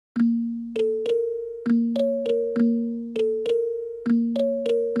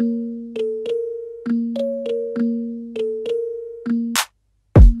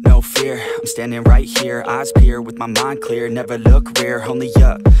standing right here, eyes peer with my mind clear. Never look rear, only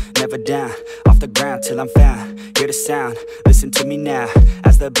up, never down. Off the ground till I'm found. Hear the sound, listen to me now.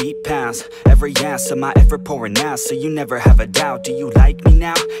 As the beat pounds, every ounce of my effort pouring out. So you never have a doubt, do you like me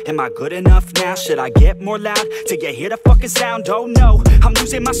now? Am I good enough now? Should I get more loud till you hear the fucking sound? Oh no, I'm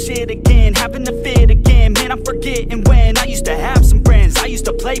losing my shit again, having to fit again. Man, I'm forgetting when I used to have some friends. I used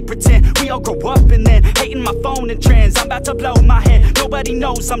to play pretend, we all grow up and then hating my phone and trends. I'm about to blow my head, nobody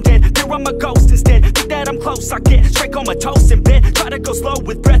knows I'm dead. Fear I'm a ghost instead, think that I'm close, I get straight comatose in bed. Try to go slow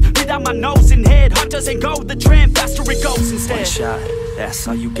with breath, without my nose and head. Heart doesn't go the trend, faster it goes instead. One shot, that's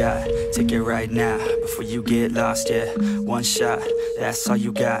all you got, take it right now, before you get lost, yeah. One shot, that's all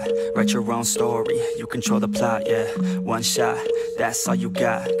you got, write your own story, you control the plot, yeah. One shot, that's all you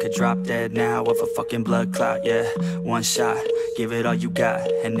got, could drop dead now of a fucking blood clot, yeah. One shot, give it all you got,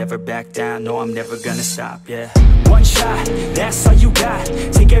 and never back down, no I'm never gonna stop, yeah. One shot, that's all you got,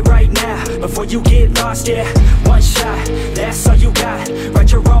 take it right now, before you get lost, yeah. One shot, that's all you got,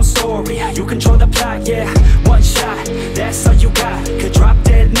 write your own story, you control the plot, yeah. One shot, that's all you got, could drop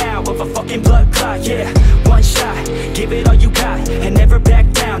dead now of a fucking blood clot, yeah. One shot, give it all you got, and never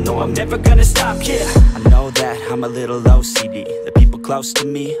back down, no I'm never gonna stop, yeah. I know that I'm a little OCD, the people close to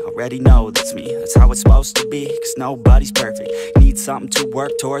me already know that's me. That's how it's supposed to be, cause nobody's perfect. Need something to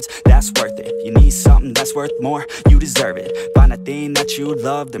work towards, that's worth it. You need something that's worth more, you deserve it. Find a thing that you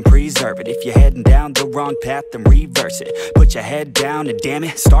love, then preserve it. If you're heading down the wrong path, then reverse it. Put your head down and damn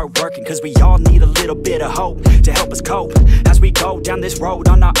it, start working. Cause we all need a little bit of hope to help us cope as we go down this road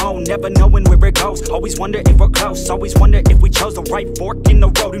on our own, never knowing where it goes. Always wonder if we're close, always wonder if we chose the right fork in the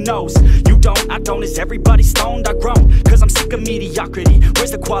road. Who knows? You don't, I don't, is everybody stoned? I've grown, cause I'm sick of mediocrity.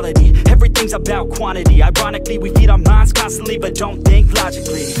 Where's the quality? Everything's about quantity. Ironically, we feed our minds constantly, but don't think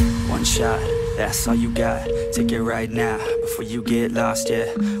logically. One shot, that's all you got, take it right now, before you get lost, yeah.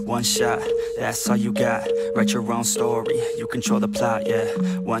 One shot, that's all you got, write your own story, you control the plot, yeah.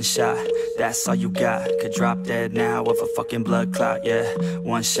 One shot, that's all you got, could drop dead now of a fucking blood clot, yeah.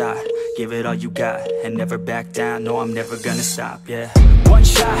 One shot, give it all you got, and never back down, no I'm never gonna stop, yeah. One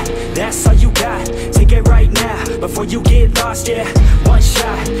shot, that's all you got, take it right now, before you get lost, yeah. One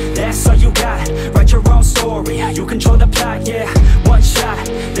shot, that's all you got, write your own story, you control the plot, yeah. One shot,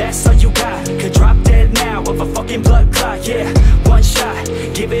 that's all you got, could drop dead now of a fucking blood clot, yeah. One shot,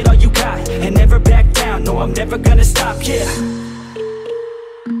 give it all you got, and never back down, no I'm never gonna stop, yeah.